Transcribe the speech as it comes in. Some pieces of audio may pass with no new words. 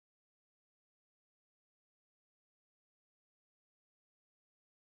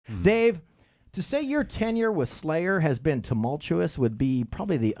Dave, to say your tenure with Slayer has been tumultuous would be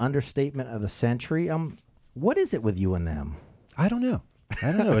probably the understatement of the century. What is it with you and them? I don't know.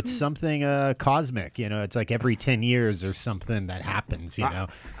 It's something cosmic, you know. It's like every 10 years there's something that happens, you know.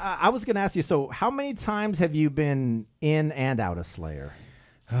 I was going to ask you, so how many times have you been in and out of Slayer?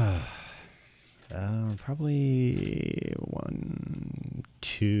 Probably 1,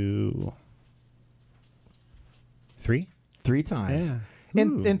 2, 3. 3 times. Yeah.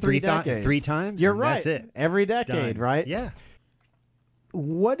 In 3 decades. 3 times? You're right. That's it. Every decade, Done. right? Yeah.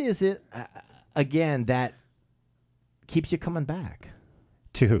 What is it, again, that keeps you coming back?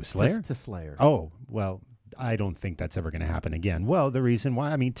 To who? Slayer? To Slayer. Oh, well, I don't think that's ever going to happen again. Well, the reason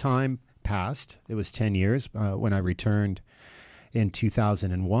why, I mean, time passed. It was 10 years when I returned in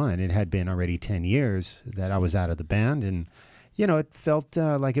 2001. It had been already 10 years that I was out of the band, and, you know, it felt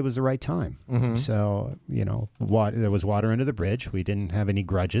like it was the right time. So, you know, there was water under the bridge. We didn't have any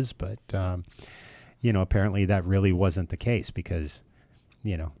grudges, but, you know, apparently that really wasn't the case because,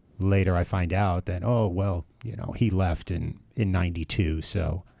 you know, later I find out that, oh, well, you know, he left in 92,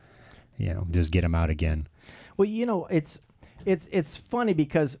 so, you know, just get him out again. Well, you know, it's funny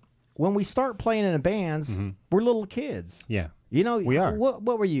because when we start playing in bands, we're little kids. Yeah. You know, we are. What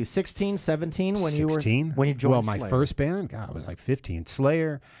were you, 16, 17 when 16? when you joined Well, Slayer? my first band, God, I was like 15.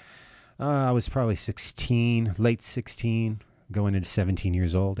 Slayer, I was probably 16, late 16, going into 17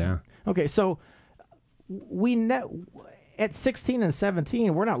 years old, yeah. Okay, so at 16 and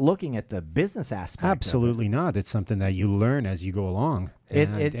 17, we're not looking at the business aspect. Absolutely not. It's something that you learn as you go along.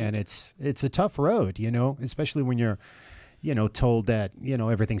 And it's a tough road, you know, especially when you're, you know, told that, you know,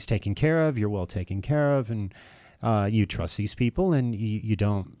 everything's taken care of, you're well taken care of, and you trust these people, and you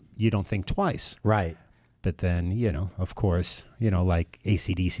don't think twice. Right. But then, you know, of course, you know, like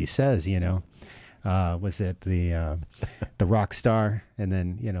AC/DC says, you know, was it the rock star, and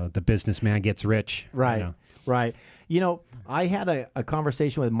then, you know, the businessman gets rich. Right. You know. Right. You know, I had a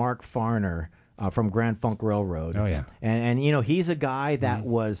conversation with Mark Farner from Grand Funk Railroad. Oh, yeah. And you know, he's a guy that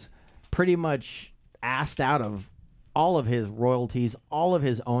was pretty much asked out of all of his royalties, all of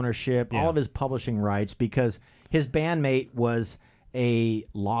his ownership, all of his publishing rights, because his bandmate was a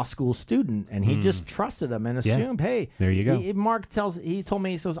law school student, and he just trusted him and assumed, hey, there you go. He told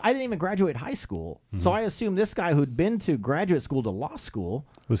me, he says, I didn't even graduate high school, so I assumed this guy who'd been to graduate school to law school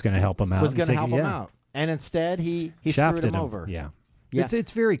was going to help him out. Was going to help him out. And instead, he screwed him over. Yeah.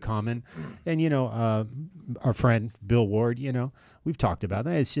 It's very common. And, you know, our friend Bill Ward, you know, we've talked about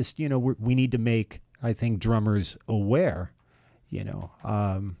that. It's just, you know, we need to make, I think, drummers aware, you know,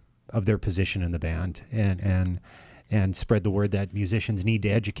 of their position in the band, and spread the word that musicians need to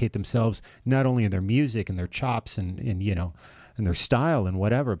educate themselves, not only in their music and their chops and you know, and their style and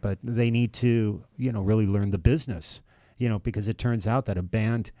whatever, but they need to, you know, really learn the business, you know, because it turns out that a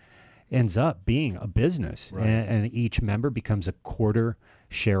band ends up being a business, right. and each member becomes a quarter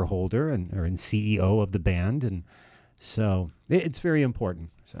shareholder and CEO of the band, and so it's very important.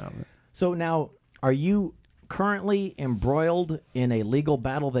 So now, are you currently embroiled in a legal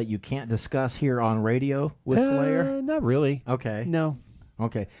battle that you can't discuss here on radio with Slayer? Not really. Okay. No.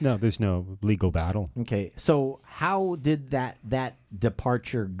 Okay. No, there's no legal battle. Okay. So how did that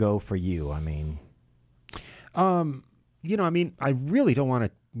departure go for you? I mean, you know, I mean, I really don't want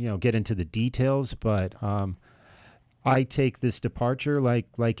to, you know, get into the details, but I take this departure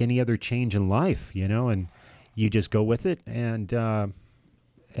like any other change in life, you know, and you just go with it. And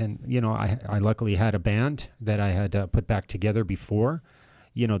you know, I luckily had a band that I had put back together before,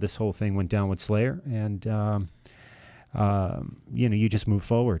 you know, this whole thing went down with Slayer, and you know, you just move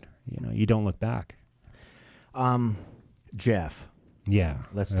forward. You know, you don't look back. Jeff. Yeah.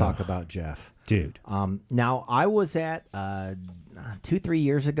 Let's talk about Jeff. Dude. Now, I was at 2-3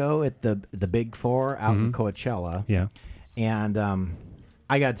 years ago at the Big Four out in Coachella. Yeah. And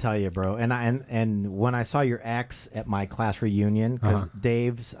I got to tell you, bro, and when I saw your ex at my class reunion, because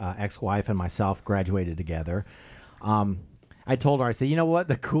Dave's ex-wife and myself graduated together, I told her, I said, you know what?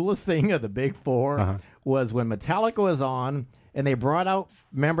 The coolest thing of the Big Four was when Metallica was on and they brought out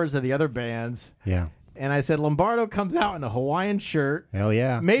members of the other bands. Yeah. And I said, Lombardo comes out in a Hawaiian shirt. Hell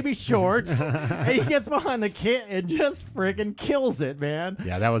yeah. Maybe shorts. And he gets behind the kit and just friggin' kills it, man.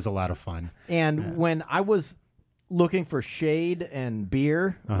 Yeah, that was a lot of fun. And when I was looking for shade and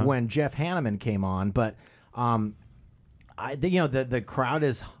beer when Jeff Hanneman came on, but you know, the crowd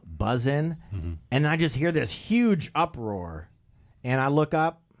is buzzing, and I just hear this huge uproar, and I look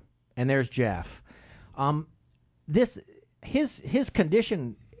up, and there's Jeff. His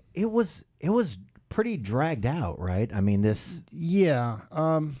condition, it was pretty dragged out, right? I mean, this. Yeah.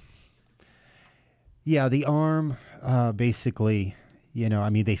 Yeah, the arm, basically, You know, I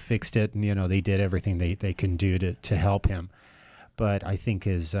mean, they fixed it, and you know, they did everything they can do to help him. But I think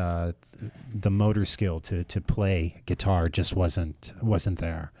his the motor skill to play guitar just wasn't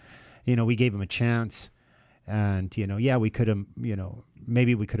there. You know, we gave him a chance, and you know, yeah, we could have, you know,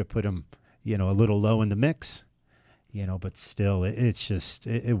 maybe we could have put him, you know, a little low in the mix, you know, but still, it's just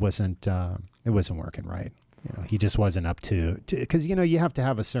it wasn't working right. You know, he just wasn't up to because you know you have to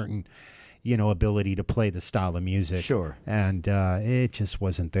have a certain, you know, ability to play the style of music. Sure. And it just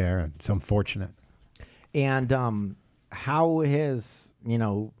wasn't there. It's unfortunate. And how his, you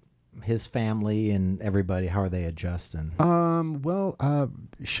know, his family and everybody, how are they adjusting? Well,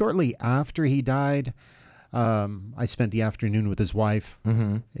 shortly after he died, I spent the afternoon with his wife,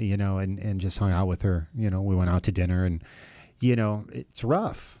 you know, and just hung out with her. You know, we went out to dinner, and, you know, it's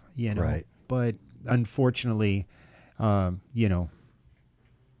rough, you know. Right. But unfortunately, you know,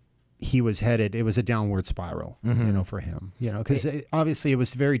 he was headed, it was a downward spiral, you know, for him, you know, because obviously it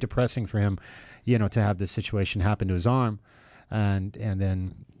was very depressing for him, you know, to have this situation happen to his arm. And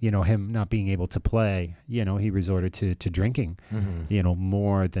then, you know, him not being able to play, you know, he resorted to drinking, you know,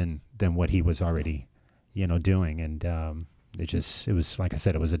 more than what he was already, you know, doing. And it was, like I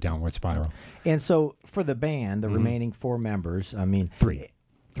said, it was a downward spiral. And so for the band, the remaining 4 members, I mean, three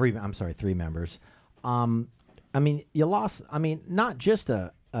members. I mean, you lost, I mean, not just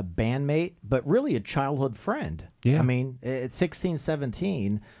a bandmate, but really a childhood friend. Yeah. I mean, at 16,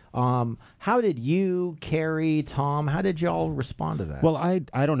 17, how did you, Carrie, Tom, how did y'all respond to that? Well, I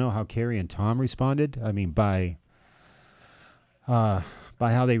don't know how Carrie and Tom responded. I mean, by how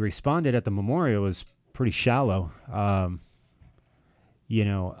they responded at the memorial was pretty shallow. You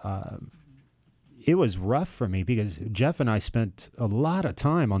know, it was rough for me because Jeff and I spent a lot of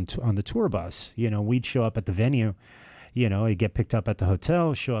time on the tour bus. You know, we'd show up at the venue, you know, he'd get picked up at the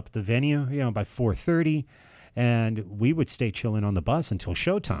hotel, show up at the venue, you know, by 4:30, and we would stay chilling on the bus until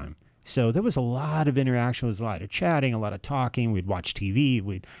showtime. So there was a lot of interaction, there was a lot of chatting, a lot of talking. We'd watch TV,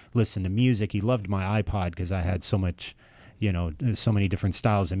 we'd listen to music. He loved my iPod because I had so much, you know, so many different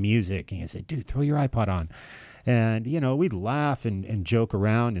styles of music. And he said, dude, throw your iPod on. And, you know, we'd laugh and joke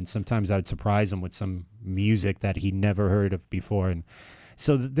around, and sometimes I would surprise him with some music that he'd never heard of before. And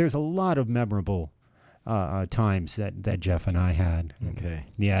so there's a lot of memorable times that Jeff and I had. Okay.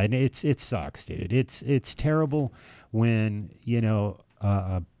 Yeah, and it sucks, dude. It's terrible when, you know,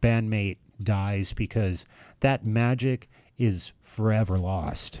 a bandmate dies, because that magic is forever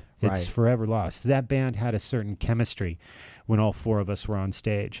lost. It's forever lost. That band had a certain chemistry when all 4 of us were on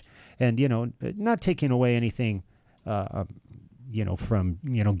stage. And, you know, not taking away anything, you know, from,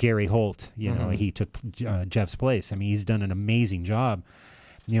 you know, Gary Holt, you know, he took Jeff's place. I mean, he's done an amazing job,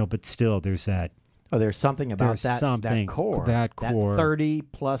 you know, but still there's that. Oh, there's something about that core. That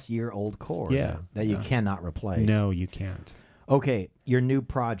 30-plus-year-old core. Yeah. That you cannot replace. No, you can't. Okay, your new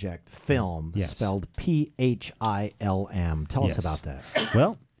project, PHILM, Yes. spelled PHILM. Tell us Yes. about that.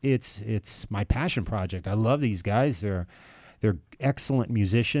 Well, it's my passion project. I love these guys. They're excellent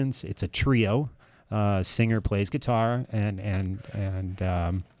musicians. It's a trio. Singer plays guitar and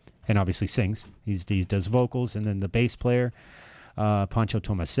obviously sings. He does vocals, and then the bass player, Pancho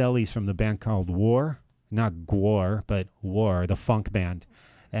Tomaselli's from the band called War, not Gwar, but War, the funk band.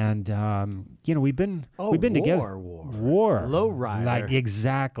 And you know, we've been together. War, Lowrider. like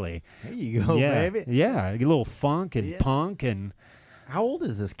exactly. There you go, Yeah, baby. yeah, a little funk and punk. And How old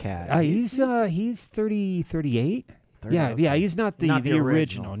is this cat? he's 30, 38. 30, Yeah, okay. yeah, he's not the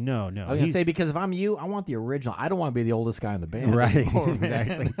original. original. No. I was going to say, because if I'm you, I want the original. I don't want to be the oldest guy in the band. Right, anymore,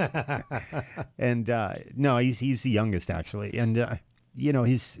 man. exactly. And no, he's the youngest, actually. And you know,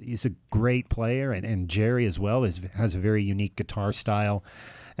 he's a great player, and Jerry as well has a very unique guitar style,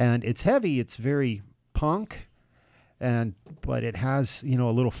 and it's heavy. It's very punk, but it has, you know,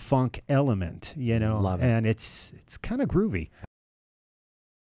 a little funk element, you know, Love it. and it's kind of groovy.